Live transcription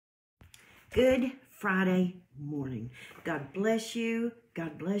Good Friday morning. God bless you.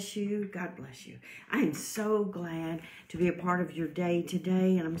 God bless you. God bless you. I am so glad to be a part of your day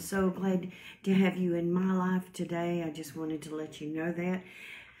today, and I'm so glad to have you in my life today. I just wanted to let you know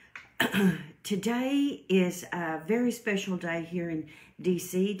that. Today is a very special day here in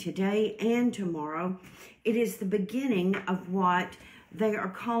DC, today and tomorrow. It is the beginning of what they are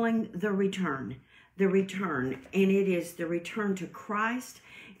calling the return. The return, and it is the return to Christ.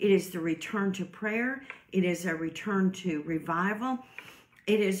 It is the return to prayer. It is a return to revival.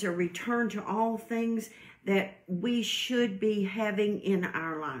 It is a return to all things that we should be having in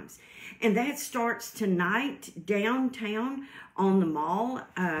our lives. And that starts tonight downtown on the mall.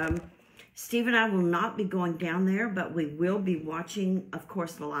 Steve and I will not be going down there, but we will be watching, of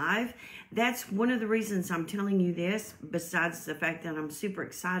course, live. That's one of the reasons I'm telling you this, besides the fact that I'm super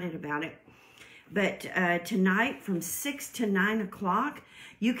excited about it. But tonight from 6 to 9 o'clock,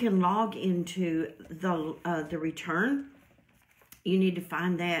 you can log into the return. You need to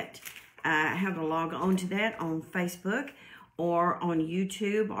find that, how to log on to that on Facebook or on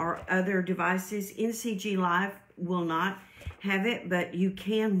YouTube or other devices. NCG Live will not have it, but you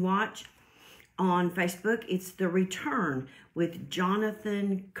can watch on Facebook. It's The Return with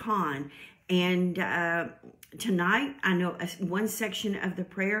Jonathan Kahn. And tonight, I know one section of the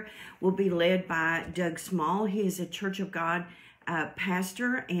prayer will be led by Doug Small. He is a Church of God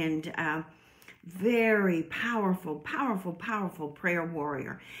pastor and very powerful prayer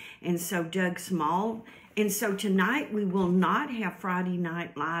warrior. And so Doug Small. And so tonight we will not have Friday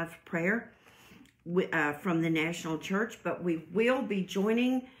night live prayer from the National Church, but we will be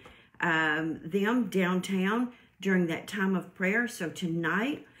joining them downtown during that time of prayer. So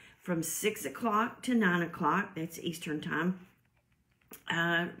tonight from 6 o'clock to 9 o'clock, that's Eastern time,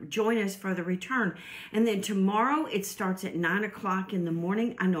 join us for the return. And then tomorrow it starts at 9 o'clock in the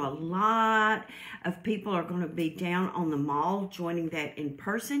morning. I know a lot of people are going to be down on the mall joining that in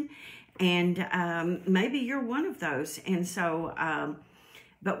person, and maybe you're one of those. And so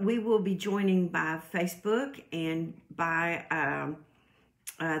but we will be joining by Facebook and by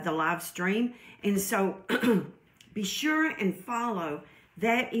the live stream. And so be sure and follow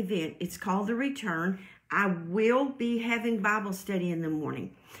that event. It's called The Return. I will be having Bible study in the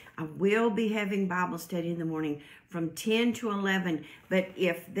morning. I will be having Bible study in the morning from 10 to 11. But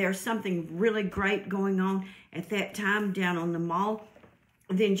if there's something really great going on at that time down on the mall,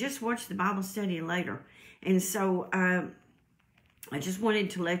 then just watch the Bible study later. And so I just wanted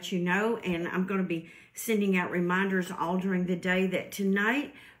to let you know, and I'm going to be sending out reminders all during the day that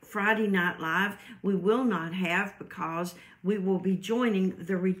tonight, Friday Night Live, we will not have, because we will be joining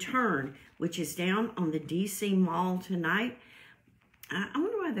The Return, which is down on the DC Mall tonight. I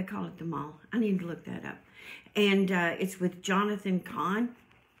wonder why they call it the mall. I need to look that up. And it's with Jonathan Kahn.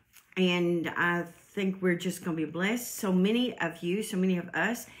 And I think we're just going to be blessed. So many of you, so many of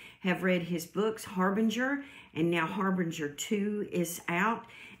us have read his books, Harbinger, and now Harbinger 2 is out.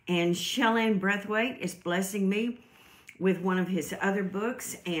 And Shellanne Breathwaite is blessing me with one of his other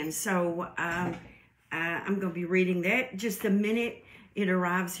books. And so I'm going to be reading that just the minute it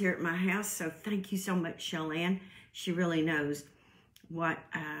arrives here at my house. So thank you so much, Shellanne. She really knows what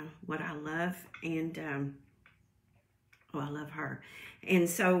I love, and I love her. And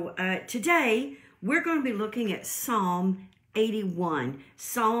so today we're going to be looking at Psalm 81.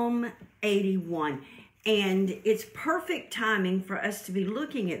 Psalm 81. And it's perfect timing for us to be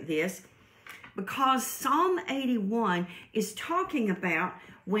looking at this, because Psalm 81 is talking about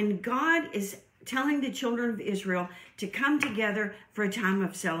when God is telling the children of Israel to come together for a time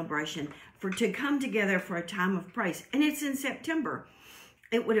of celebration, to come together for a time of praise. And it's in September.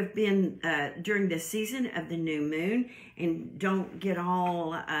 It would have been during the season of the new moon. And don't get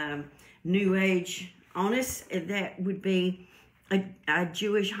all New Age on us. That would be a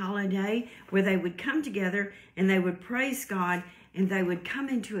Jewish holiday where they would come together and they would praise God, and they would come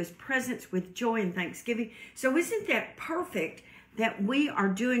into his presence with joy and thanksgiving. So isn't that perfect that we are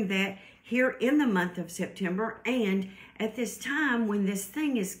doing that here in the month of September, and at this time when this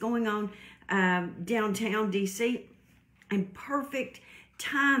thing is going on downtown DC, and perfect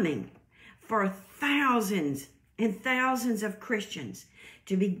timing for thousands and thousands of Christians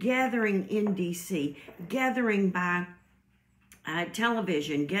to be gathering in DC, gathering by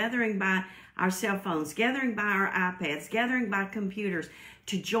television, gathering by our cell phones, gathering by our iPads, gathering by computers,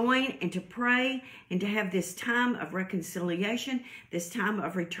 to join and to pray and to have this time of reconciliation, this time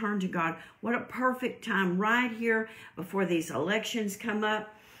of return to God. What a perfect time right here before these elections come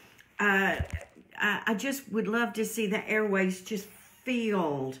up. I just would love to see the airways just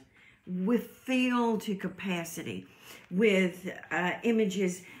filled to capacity with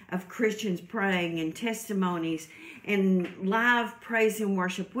images of Christians praying and testimonies and live praise and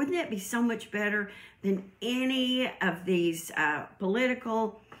worship. Wouldn't that be so much better than any of these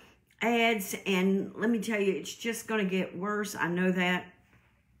political ads? And let me tell you, it's just going to get worse. I know that.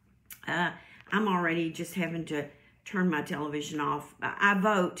 I'm already just having to turn my television off. I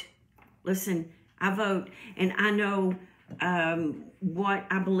vote. Listen, I vote, and I know what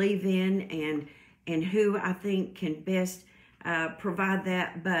I believe in and who I think can best provide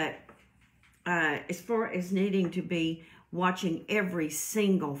that. But as far as needing to be watching every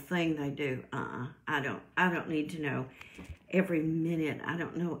single thing they do, I don't need to know every minute. I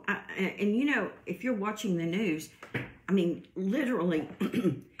don't know. And you know, if you're watching the news, I mean, literally,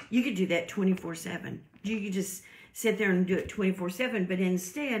 you could do that 24/7. You could just sit there and do it 24/7. But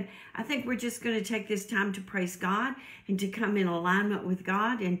instead, I think we're just going to take this time to praise God and to come in alignment with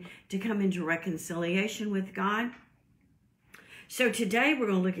God and to come into reconciliation with God. So today we're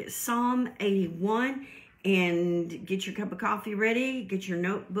going to look at Psalm 81, and get your cup of coffee ready, get your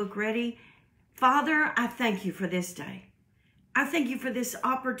notebook ready. Father, I thank you for this day. I thank you for this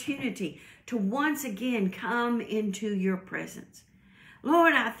opportunity to once again come into your presence.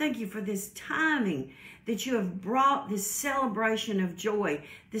 Lord, I thank you for this timing that you have brought this celebration of joy,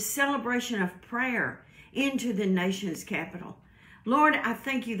 this celebration of prayer into the nation's capital. Lord, I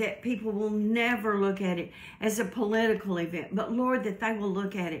thank you that people will never look at it as a political event, but Lord, that they will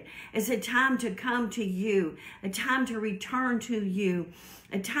look at it as a time to come to you, a time to return to you,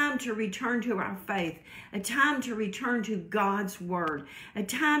 a time to return to our faith, a time to return to God's word, a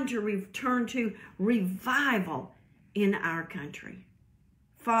time to return to revival in our country.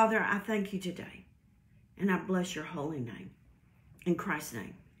 Father, I thank you today, and I bless your holy name. In Christ's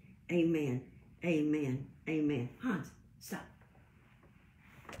name, amen, amen, amen. Hans, stop.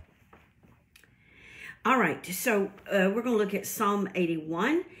 All right, so we're going to look at Psalm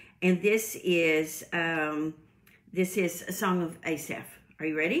 81, and this is a song of Asaph. Are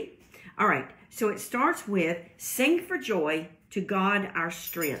you ready? All right, so it starts with, sing for joy to God our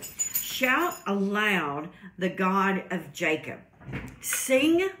strength. Shout aloud, the God of Jacob.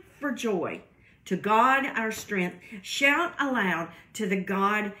 Sing for joy to God our strength. Shout aloud to the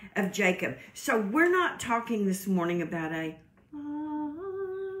God of Jacob. So we're not talking this morning about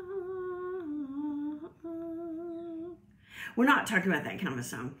we're not talking about that kind of a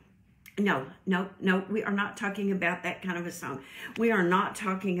song. No, we are not talking about that kind of a song. We are not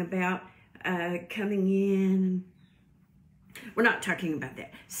talking about coming in. We're not talking about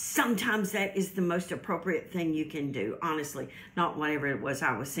that. Sometimes that is the most appropriate thing you can do, honestly. Not whatever it was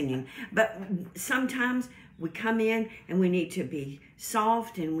I was singing. But sometimes we come in and we need to be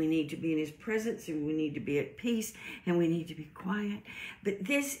soft, and we need to be in his presence, and we need to be at peace, and we need to be quiet. But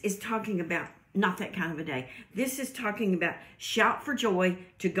this is talking about not that kind of a day. This is talking about shout for joy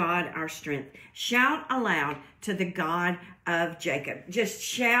to God our strength. Shout aloud to the God of Jacob. Just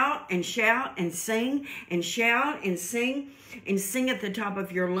shout and sing and shout and sing at the top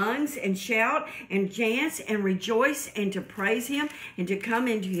of your lungs, and shout and dance and rejoice and to praise him and to come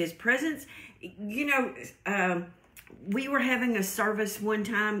into his presence. You know, we were having a service one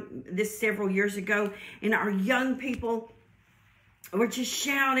time, this several years ago, and our young people were just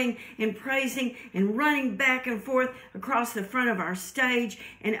shouting and praising and running back and forth across the front of our stage.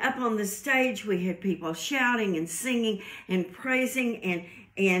 And up on the stage, we had people shouting and singing and praising,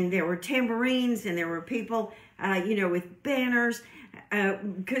 and there were tambourines, and there were people, you know, with banners,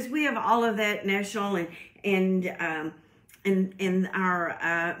 because we have all of that national, and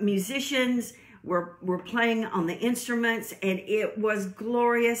our musicians were playing on the instruments, and it was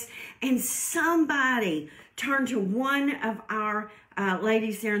glorious. And somebody turned to one of our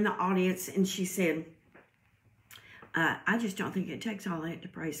ladies there in the audience, and she said, I just don't think it takes all that to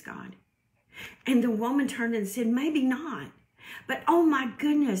praise God. And the woman turned and said, maybe not. But oh my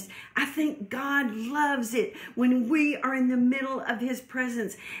goodness, I think God loves it when we are in the middle of his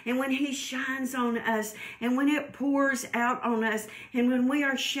presence, and when he shines on us, and when it pours out on us, and when we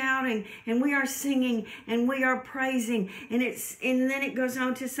are shouting and we are singing and we are praising. And then it goes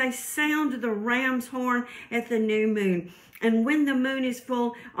on to say, sound the ram's horn at the new moon, and when the moon is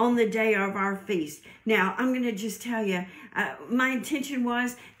full on the day of our feast. Now, I'm going to just tell you, my intention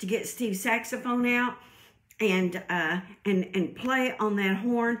was to get Steve's saxophone out and play on that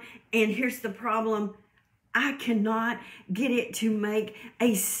horn. And here's the problem. I cannot get it to make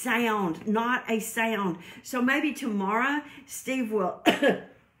a sound, not a sound. So maybe tomorrow, Steve will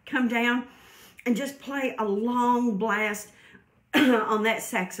come down and just play a long blast on that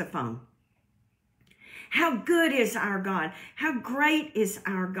saxophone. How good is our God? How great is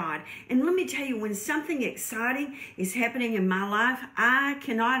our God? And let me tell you, when something exciting is happening in my life, I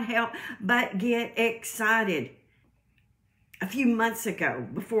cannot help but get excited. A few months ago,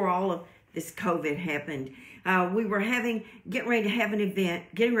 before all of this COVID happened, we were getting ready to have an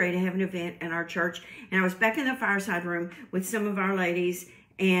event in our church. And I was back in the fireside room with some of our ladies,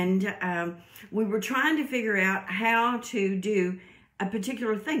 and we were trying to figure out how to do a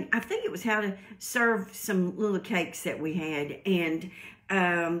particular thing. I think it was how to serve some little cakes that we had. And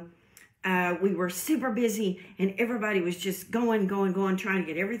we were super busy, and everybody was just going, trying to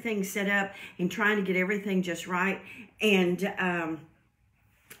get everything set up and trying to get everything just right. And then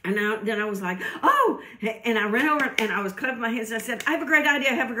I was like, oh, and I ran over and I was clapping my hands. And I said, I have a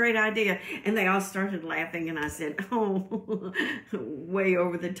great idea. And they all started laughing. And I said, oh, way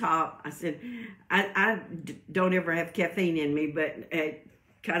over the top. I said, I don't ever have caffeine in me, but it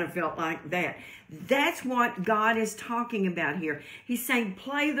kind of felt like that. That's what God is talking about here. He's saying,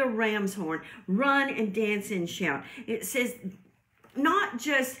 play the ram's horn, run and dance and shout. It says, not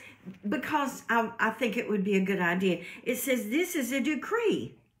just because I think it would be a good idea. It says this is a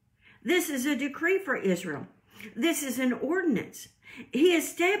decree. This is a decree for Israel. This is an ordinance. He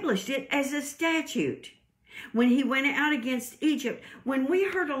established it as a statute when he went out against Egypt. When we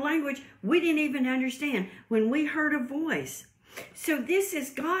heard a language we didn't even understand, when we heard a voice. So this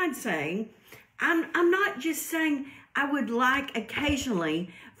is God saying, I'm not just saying I would like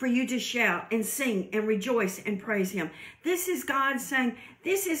occasionally for you to shout and sing and rejoice and praise him. This is God saying,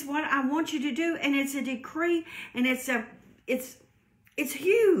 this is what I want you to do. And it's a decree, and it's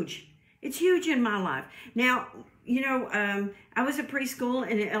huge. It's huge in my life. Now, I was a preschool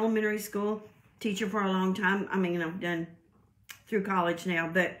and an elementary school teacher for a long time. I mean, I've done through college now,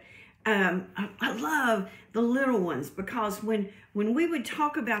 but I love the little ones, because when we would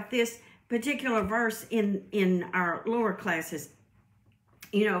talk about this particular verse in our lower classes,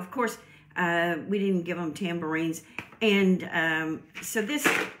 of course, we didn't give them tambourines. And so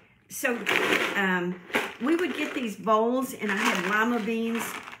we would get these bowls, and I had lima beans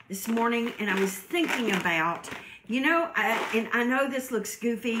this morning, and I was thinking about, and I know this looks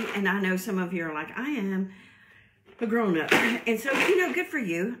goofy, and I know some of you are like, I am a grown-up. And so, good for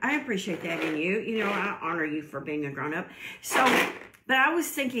you. I appreciate that in you. I honor you for being a grown-up. So, but I was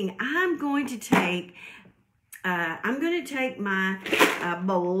thinking, I'm going to take my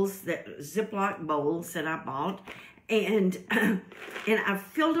bowls, that Ziploc bowls that I bought, and I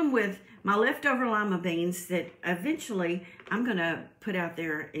filled them with my leftover lima beans that eventually I'm going to put out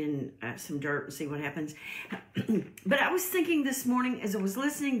there in some dirt and see what happens. But I was thinking this morning as I was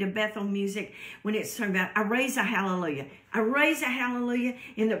listening to Bethel music, when it's talking about, I raise a hallelujah. I raise a hallelujah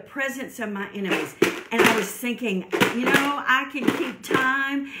in the presence of my enemies. And I was thinking, I can keep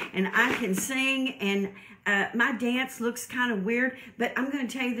time and I can sing, and my dance looks kind of weird, but I'm going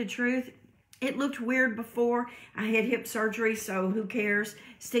to tell you the truth. It looked weird before. I had hip surgery, so who cares?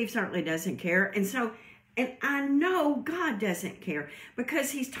 Steve certainly doesn't care. And I know God doesn't care,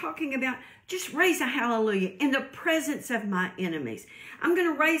 because he's talking about just raise a hallelujah in the presence of my enemies. I'm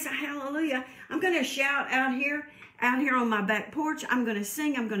going to raise a hallelujah. I'm going to shout out here on my back porch. I'm going to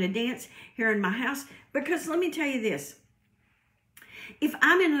sing. I'm going to dance here in my house. Because let me tell you this. If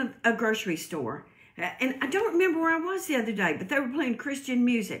I'm in a grocery store, and I don't remember where I was the other day, but they were playing Christian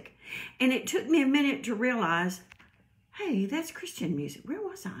music. And it took me a minute to realize, hey, that's Christian music. Where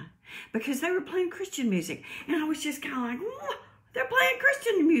was I? Because they were playing Christian music. And I was just kind of like, whoa, they're playing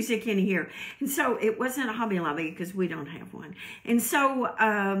Christian music in here. And so it wasn't a Hobby Lobby, because we don't have one. And so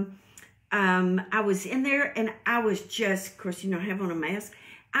I was in there, and I was just, of course, I have on a mask.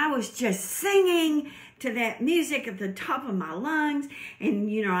 I was just singing to that music at the top of my lungs.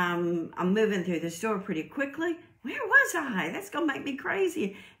 And, I'm moving through the store pretty quickly. Where was I? That's going to make me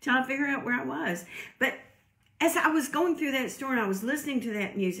crazy, trying to figure out where I was. But as I was going through that store and I was listening to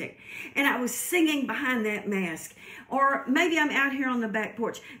that music and I was singing behind that mask, or maybe I'm out here on the back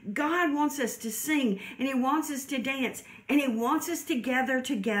porch, God wants us to sing, and he wants us to dance, and he wants us to gather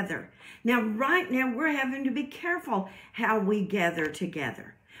together. Now, right now, we're having to be careful how we gather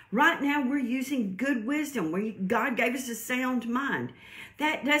together. Right now, we're using good wisdom. God gave us a sound mind.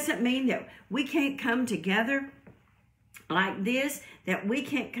 That doesn't mean that we can't come together like this, that we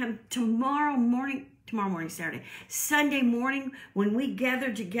can't come tomorrow morning, Saturday, Sunday morning, when we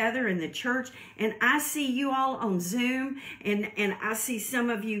gather together in the church, and I see you all on Zoom, and I see some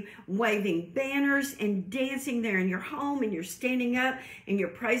of you waving banners and dancing there in your home, and you're standing up and you're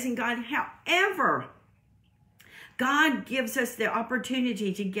praising God. However, God gives us the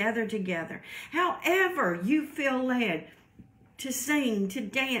opportunity to gather together. However you feel led to sing, to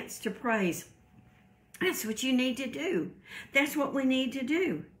dance, to praise, That's what you need to do. That's what we need to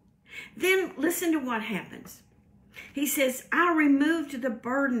do. Then listen to what happens. He says, I removed the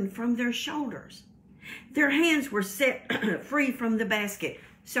burden from their shoulders. Their hands were set free from the basket.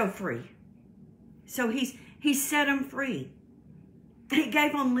 So free. So he set them free. He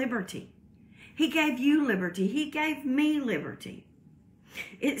gave them liberty. He gave you liberty. He gave me liberty.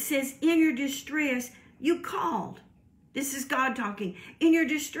 It says, in your distress, you called. This is God talking. In your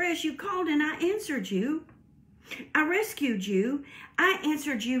distress, you called and I answered you. I rescued you. I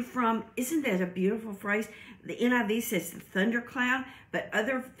answered you from, isn't that a beautiful phrase? The NIV says the thundercloud, but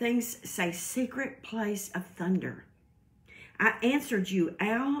other things say secret place of thunder. I answered you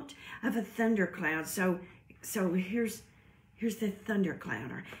out of a thundercloud. So here's the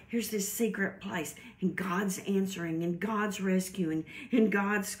thundercloud, or here's this secret place, and God's answering, and God's rescuing, and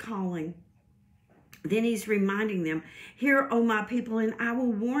God's calling. Then he's reminding them, hear, O my people, and I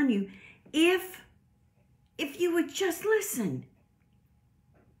will warn you, if you would just listen.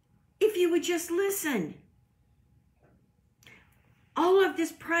 If you would just listen. All of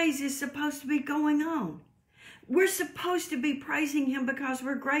this praise is supposed to be going on. We're supposed to be praising him because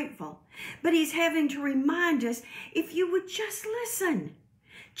we're grateful. But he's having to remind us, if you would just listen.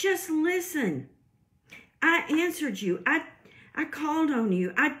 Just listen. I answered you. I called on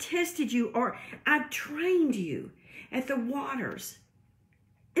you. I tested you, or I trained you at the waters.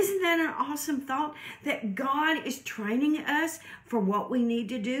 Isn't that an awesome thought? That God is training us for what we need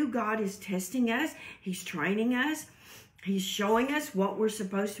to do. God is testing us. He's training us. He's showing us what we're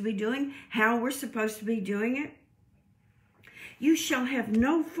supposed to be doing, how we're supposed to be doing it. You shall have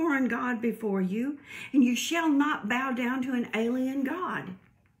no foreign god before you, and you shall not bow down to an alien god.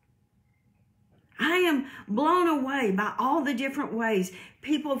 I am blown away by all the different ways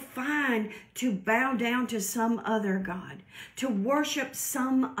people find to bow down to some other god, to worship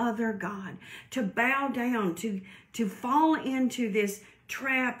some other god, to bow down, to fall into this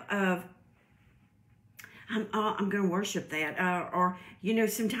trap of, I'm going to worship that. Or, you know,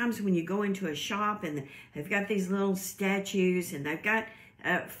 sometimes when you go into a shop and they've got these little statues and they've got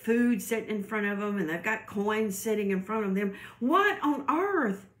food sitting in front of them and they've got coins sitting in front of them. What on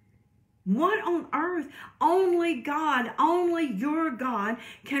earth? What on earth? Only God, only your God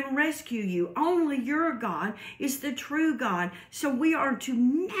can rescue you. Only your God is the true God. So we are to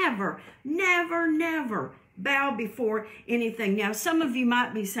never, never, never bow before anything. Now, some of you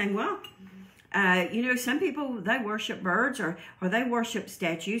might be saying, well, you know, some people, they worship birds or they worship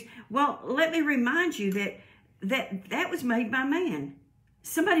statues. Well, let me remind you that was made by man.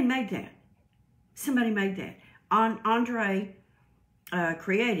 Somebody made that. Somebody made that. Andre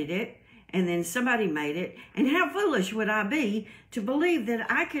created it, and then somebody made it. And how foolish would I be to believe that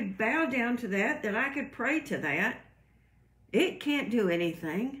I could bow down to that I could pray to that? It can't do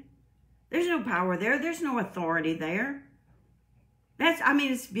anything. There's no power there. There's no authority there.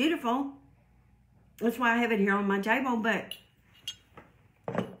 It's beautiful. That's why I have it here on my table, but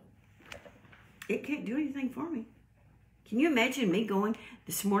it can't do anything for me. Can you imagine me going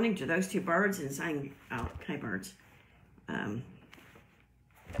this morning to those two birds and saying, oh, okay, birds,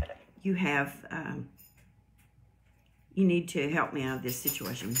 you need to help me out of this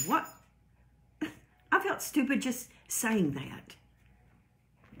situation. What? I felt stupid just saying that.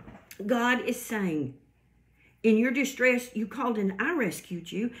 God is saying, in your distress, you called and I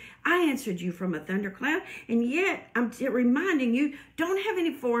rescued you. I answered you from a thundercloud. And yet, I'm reminding you, don't have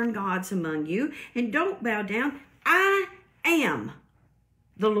any foreign gods among you. And don't bow down. I am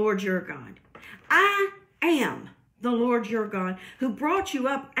the Lord your God. I am the Lord your God who brought you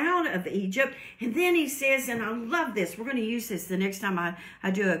up out of Egypt. And then he says, and I love this. We're going to use this the next time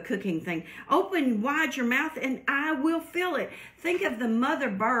I do a cooking thing. Open wide your mouth and I will fill it. Think of the mother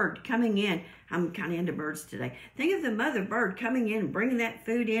bird coming in. I'm kind of into birds today. Think of the mother bird coming in and bringing that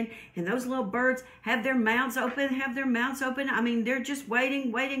food in, and those little birds have their mouths open, I mean, they're just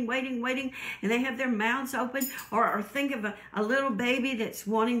waiting, and they have their mouths open. Or think of a little baby that's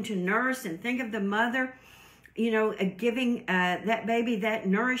wanting to nurse, and think of the mother, you know, giving that baby that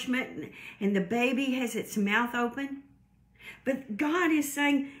nourishment, and the baby has its mouth open. But God is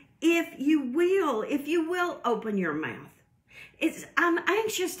saying, if you will open your mouth, I'm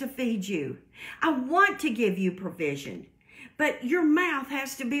anxious to feed you. I want to give you provision, but your mouth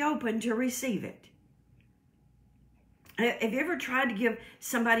has to be open to receive it. Have you ever tried to give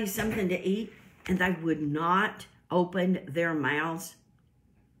somebody something to eat and they would not open their mouths?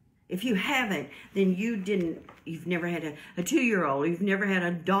 If you haven't, then you've never had a 2-year-old, you've never had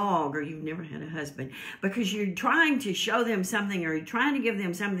a dog, or you've never had a husband, because you're trying to show them something, or you're trying to give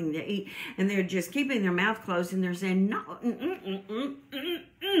them something to eat, and they're just keeping their mouth closed, and they're saying, no,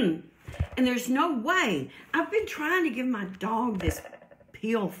 And there's no way. I've been trying to give my dog this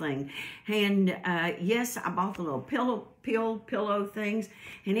pill thing. And yes, I bought the little pillow things,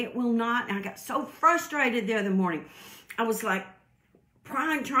 and it will not. And I got so frustrated the other morning. I was like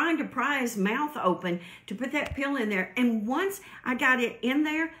trying to pry his mouth open to put that pill in there. And once I got it in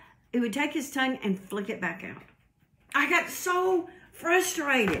there, it would take his tongue and flick it back out. I got so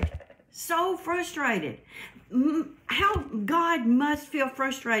frustrated. So frustrated. How God must feel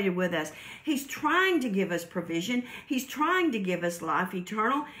frustrated with us. He's trying to give us provision. He's trying to give us life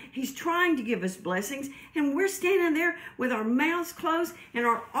eternal. He's trying to give us blessings. And we're standing there with our mouths closed and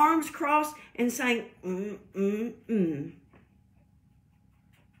our arms crossed and saying,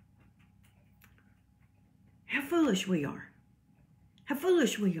 How foolish we are. How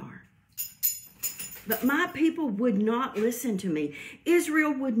foolish we are. But my people would not listen to me.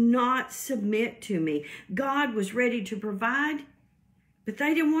 Israel would not submit to me. God was ready to provide, but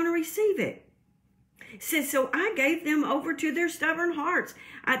they didn't want to receive it. It says, so I gave them over to their stubborn hearts.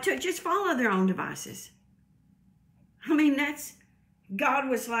 Just follow their own devices. I mean, God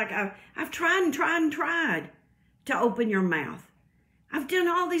was like, I've tried and tried and tried to open your mouth. I've done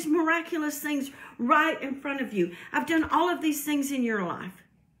all these miraculous things right in front of you. I've done all of these things in your life.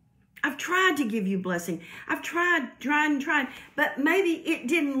 I've tried to give you blessing. I've tried, but maybe it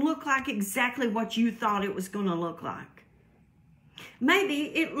didn't look like exactly what you thought it was going to look like. Maybe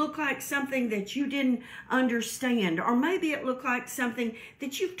it looked like something that you didn't understand, or maybe it looked like something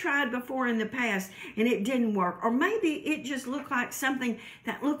that you've tried before in the past and it didn't work, or maybe it just looked like something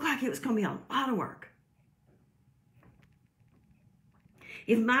that looked like it was going to be a lot of work.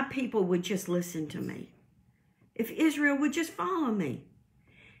 If my people would just listen to me, if Israel would just follow me,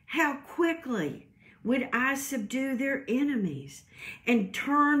 how quickly would I subdue their enemies and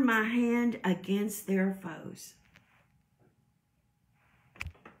turn my hand against their foes?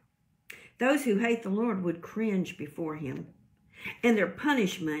 Those who hate the Lord would cringe before him, and their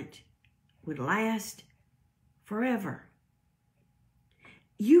punishment would last forever.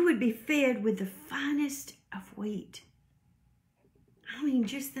 You would be fed with the finest of wheat. I mean,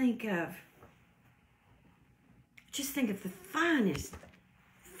 just think of the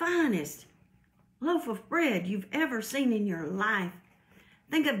finest loaf of bread you've ever seen in your life.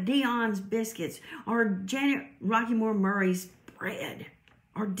 Think of Dion's biscuits or Janet Rockymore Murray's bread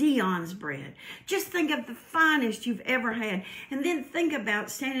or Dion's bread. Just think of the finest you've ever had. And then think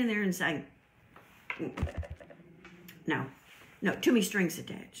about standing there and saying, no, too many strings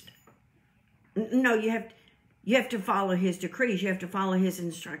attached. No, you have to follow his decrees. You have to follow his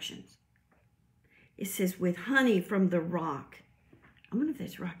instructions. It says, with honey from the rock. I wonder if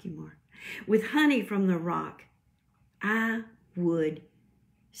that's Rockymore. With honey from the rock, I would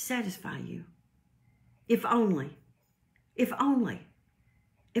satisfy you. If only. If only.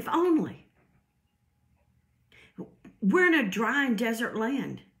 If only. We're in a dry and desert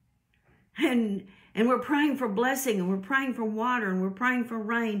land. And we're praying for blessing, and we're praying for water, and we're praying for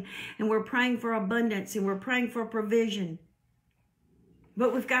rain, and we're praying for abundance, and we're praying for provision.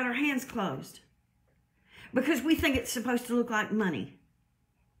 But we've got our hands closed because we think it's supposed to look like money.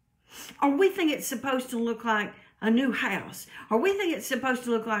 Or we think it's supposed to look like a new house. Or we think it's supposed to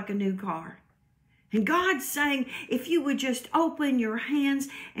look like a new car. And God's saying, if you would just open your hands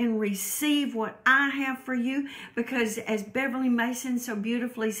and receive what I have for you, because as Beverly Mason so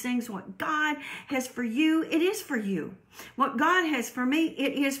beautifully sings, what God has for you, it is for you. What God has for me,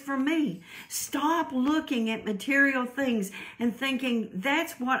 it is for me. Stop looking at material things and thinking,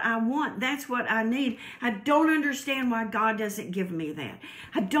 that's what I want, that's what I need. I don't understand why God doesn't give me that.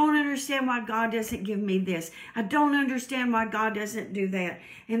 I don't understand why God doesn't give me this. I don't understand why God doesn't do that.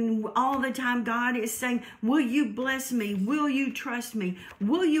 And all the time God is saying, will you bless me? Will you trust me?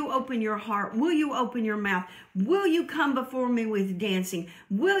 Will you open your heart? Will you open your mouth? Will you come before me with dancing?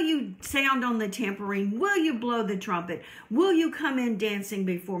 Will you sound on the tambourine? Will you blow the trumpet? Will you come in dancing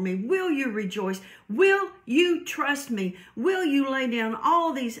before me? Will you rejoice? Will you trust me? Will you lay down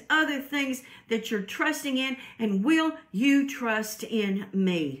all these other things that you're trusting in? And will you trust in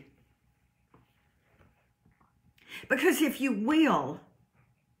me? Because if you will,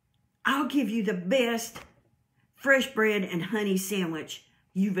 I'll give you the best fresh bread and honey sandwich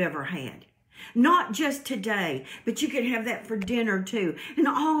you've ever had. Not just today, but you could have that for dinner too, and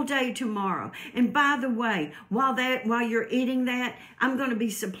all day tomorrow. And by the way, while you're eating that, I'm going to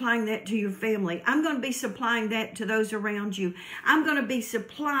be supplying that to your family. I'm going to be supplying that to those around you. I'm going to be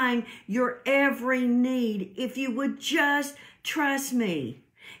supplying your every need if you would just trust me.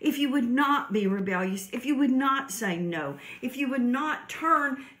 If you would not be rebellious, if you would not say no, if you would not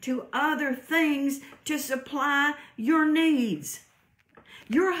turn to other things to supply your needs.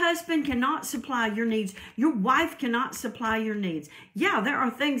 Your husband cannot supply your needs. Your wife cannot supply your needs. Yeah, there are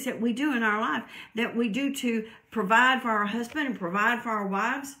things that we do in our life that we do to provide for our husband and provide for our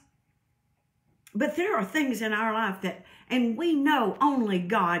wives. But there are things in our life that, and we know only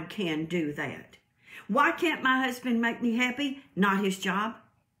God can do that. Why can't my husband make me happy? Not his job.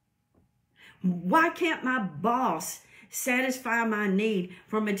 Why can't my boss satisfy my need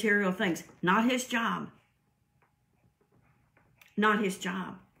for material things? Not his job. Not his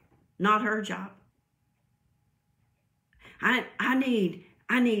job. Not her job. I need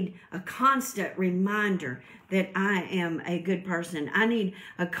a constant reminder that I am a good person. I need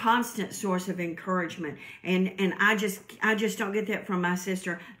a constant source of encouragement. And I just don't get that from my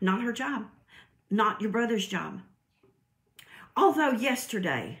sister. Not her job. Not your brother's job. Although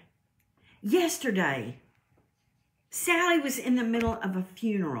yesterday, Sally was in the middle of a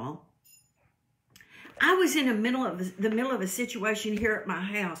funeral. I was in the middle of a situation here at my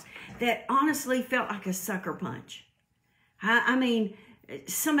house that honestly felt like a sucker punch. I mean,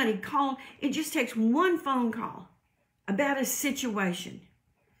 somebody called. It just takes one phone call about a situation.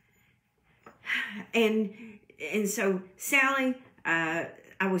 And so Sally, I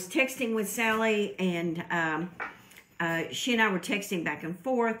was texting with Sally, and she and I were texting back and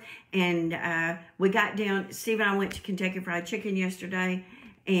forth, and we got down. Steve and I went to Kentucky Fried Chicken yesterday,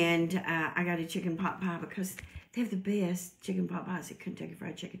 and I got a chicken pot pie because they have the best chicken pot pies at Kentucky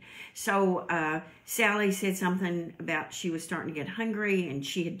Fried Chicken. So Sally said something about she was starting to get hungry, and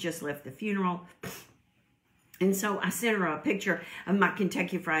she had just left the funeral. And so I sent her a picture of my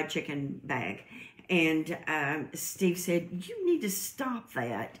Kentucky Fried Chicken bag. And Steve said, you need to stop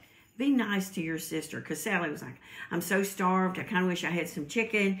that. Be nice to your sister. Because Sally was like, I'm so starved. I kind of wish I had some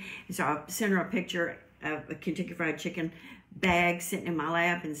chicken. And so I sent her a picture of a Kentucky Fried Chicken bag sitting in my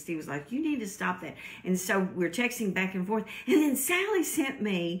lap. And Steve was like, you need to stop that. And so we're texting back and forth. And then Sally sent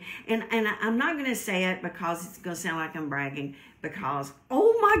me, and I'm not going to say it because it's going to sound like I'm bragging, because,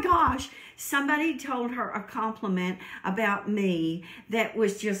 oh my gosh, somebody told her a compliment about me that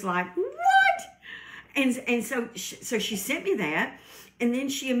was just like, what? And so she sent me that, and then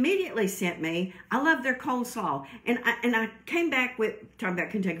she immediately sent me, I love their coleslaw. And I came back with, talking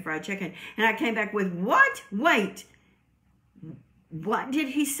about Kentucky Fried Chicken, and I came back with, what? Wait, what did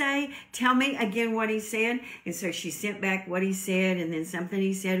he say? Tell me again what he said. And so she sent back what he said, and then something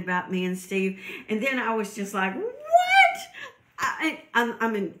he said about me and Steve. And then I was just like, what? I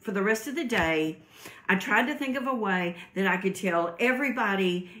mean, for the rest of the day, I tried to think of a way that I could tell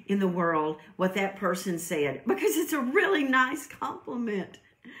everybody in the world what that person said, because it's a really nice compliment.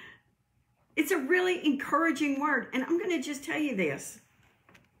 It's a really encouraging word. And I'm going to just tell you this.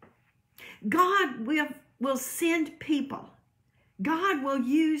 God will send people. God will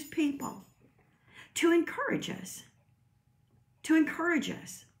use people to encourage us. To encourage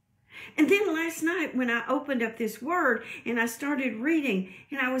us. And then last night when I opened up this word and I started reading,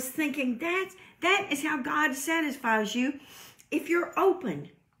 and I was thinking that is how God satisfies you. If you're open,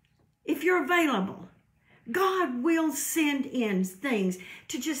 if you're available, God will send in things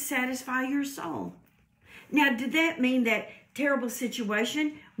to just satisfy your soul. Now, did that mean that terrible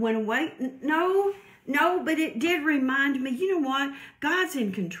situation went away? No, but it did remind me, you know what? God's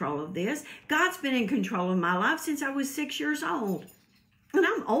in control of this. God's been in control of my life since I was 6 years old. And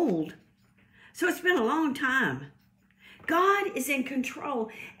I'm old. So it's been a long time. God is in control.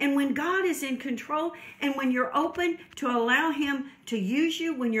 And when God is in control, and when you're open to allow Him to use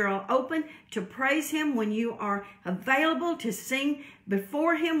you, when you're open to praise Him, when you are available to sing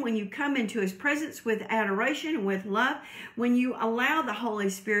before Him, when you come into His presence with adoration and with love, when you allow the Holy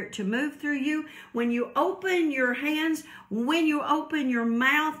Spirit to move through you, when you open your hands, when you open your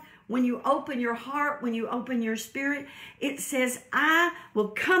mouth, when you open your heart, when you open your spirit, it says, I will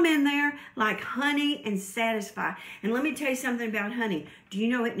come in there like honey and satisfy. And let me tell you something about honey. Do you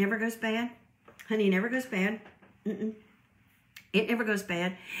know it never goes bad? Honey never goes bad. It never goes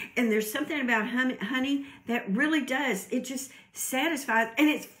bad. And there's something about honey that really does. It just satisfies, and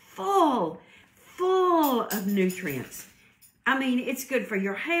it's full of nutrients. I mean, it's good for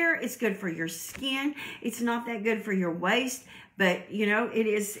your hair. It's good for your skin. It's not that good for your waist. But, you know, it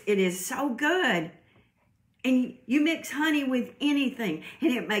is so good. And you mix honey with anything,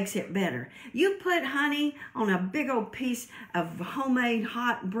 and it makes it better. You put honey on a big old piece of homemade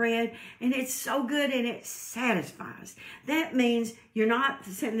hot bread, and it's so good, and it satisfies. That means you're not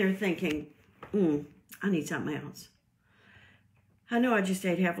sitting there thinking, I need something else. I know I just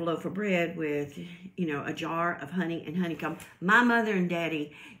ate half a loaf of bread with, a jar of honey and honeycomb. My mother and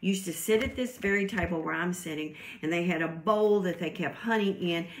daddy used to sit at this very table where I'm sitting, and they had a bowl that they kept honey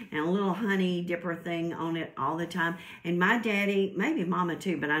in and a little honey dipper thing on it all the time. And my daddy, maybe mama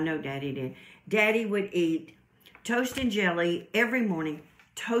too, but I know daddy did. Daddy would eat toast and jelly every morning,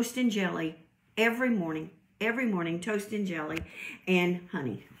 toast and jelly every morning, toast and jelly and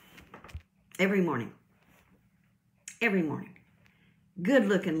honey. Every morning. Every morning.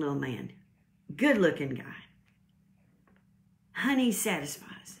 Good-looking little man. Good-looking guy. Honey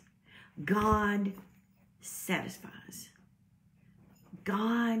satisfies. God satisfies.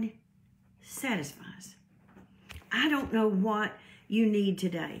 God satisfies. I don't know what you need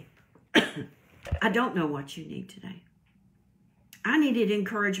today. I don't know what you need today. I needed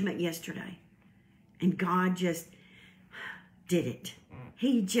encouragement yesterday. And God just did it.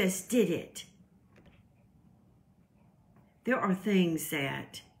 He just did it. There are things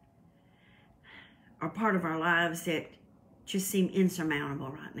that are part of our lives that just seem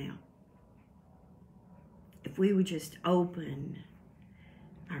insurmountable right now. If we would just open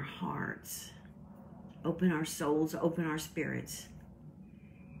our hearts, open our souls, open our spirits.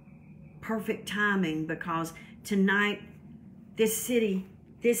 Perfect timing, because tonight, this city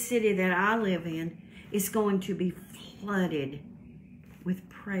that I live in is going to be flooded with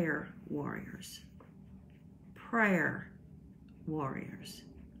prayer warriors. Prayer warriors.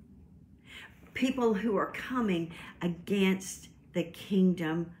 People who are coming against the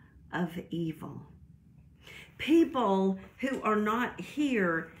kingdom of evil. People who are not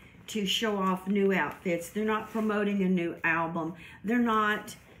here to show off new outfits. They're not promoting a new album. They're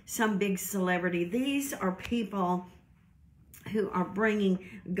not some big celebrity. These are people who are bringing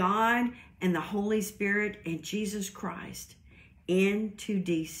God and the Holy Spirit and Jesus Christ into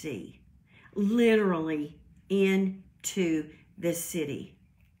D.C. Literally into this city.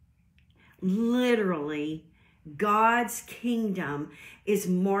 Literally, God's kingdom is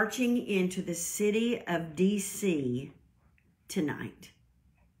marching into the city of D.C. tonight.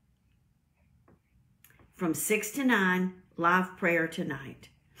 From 6 to 9, live prayer tonight.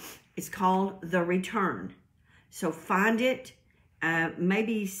 It's called The Return. So find it.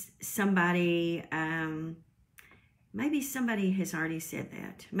 Maybe somebody has already said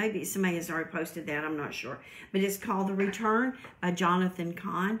that. Maybe somebody has already posted that. I'm not sure. But it's called The Return by Jonathan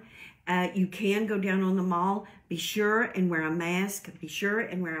Cahn. You can go down on the mall. Be sure and wear a mask. Be sure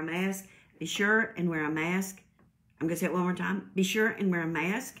and wear a mask. Be sure and wear a mask. I'm going to say it one more time. Be sure and wear a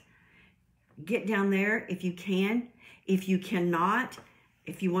mask. Get down there if you can. If you cannot,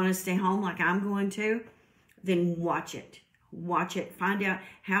 if you want to stay home like I'm going to, then watch it. Watch it. Find out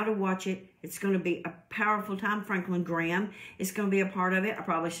how to watch it. It's going to be a powerful time. Franklin Graham is going to be a part of it. I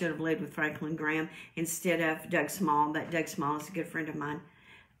probably should have led with Franklin Graham instead of Doug Small, but Doug Small is a good friend of mine.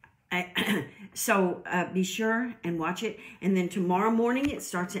 So be sure and watch it. And then tomorrow morning, it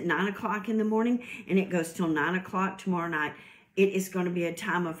starts at 9 o'clock in the morning, and it goes till 9 o'clock tomorrow night. It is going to be a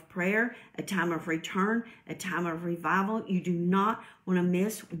time of prayer, a time of return, a time of revival. You do not want to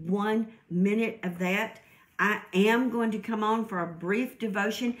miss 1 minute of that. I am going to come on for a brief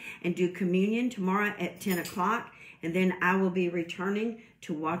devotion and do communion tomorrow at 10 o'clock. And then I will be returning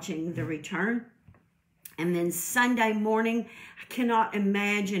to watching The Return. And then Sunday morning, I cannot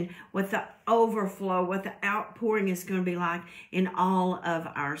imagine what the overflow, what the outpouring is going to be like in all of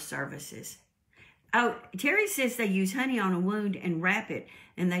our services. Oh, Terry says they use honey on a wound and wrap it,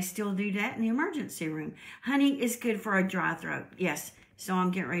 and they still do that in the emergency room. Honey is good for a dry throat. Yes, so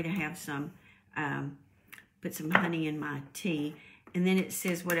I'm getting ready to have some, put some honey in my tea. And then it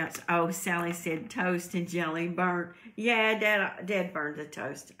says, what else? Oh, Sally said toast and jelly burnt. Yeah, Dad burned the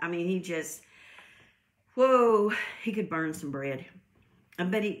toast. I mean, he just, whoa, he could burn some bread.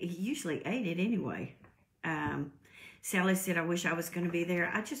 But he usually ate it anyway. Sally said, I wish I was going to be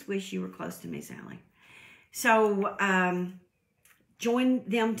there. I just wish you were close to me, Sally. So join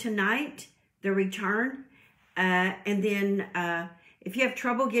them tonight, The Return. And then if you have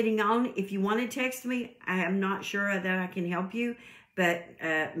trouble getting on, if you want to text me, I am not sure that I can help you. But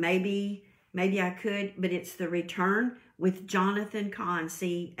maybe I could. But it's The Return with Jonathan Cahn,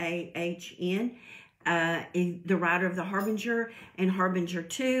 C-A-H-N. The writer of The Harbinger and Harbinger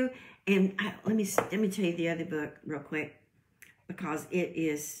 2. And let me tell you the other book real quick, because it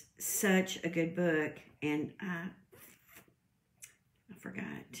is such a good book, and I forgot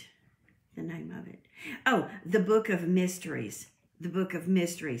the name of it. Oh, The Book of Mysteries. The Book of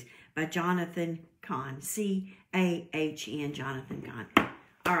Mysteries by Jonathan Cahn, C-A-H-N, Jonathan Cahn.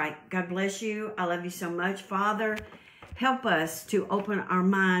 All right, God bless you. I love you so much. Father, Help us to open our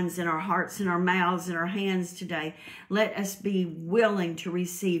minds and our hearts and our mouths and our hands today. Let us be willing to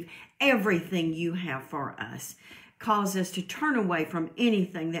receive everything you have for us. Cause us to turn away from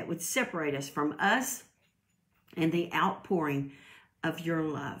anything that would separate us from us and the outpouring of your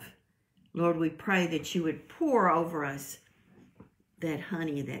love. Lord, we pray that you would pour over us that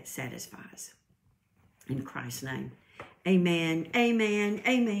honey that satisfies. In Christ's name, amen, amen,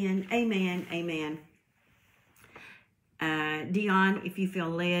 amen, amen, amen. Dion, if you feel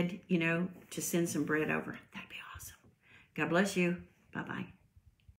led, to send some bread over, that'd be awesome. God bless you. Bye-bye.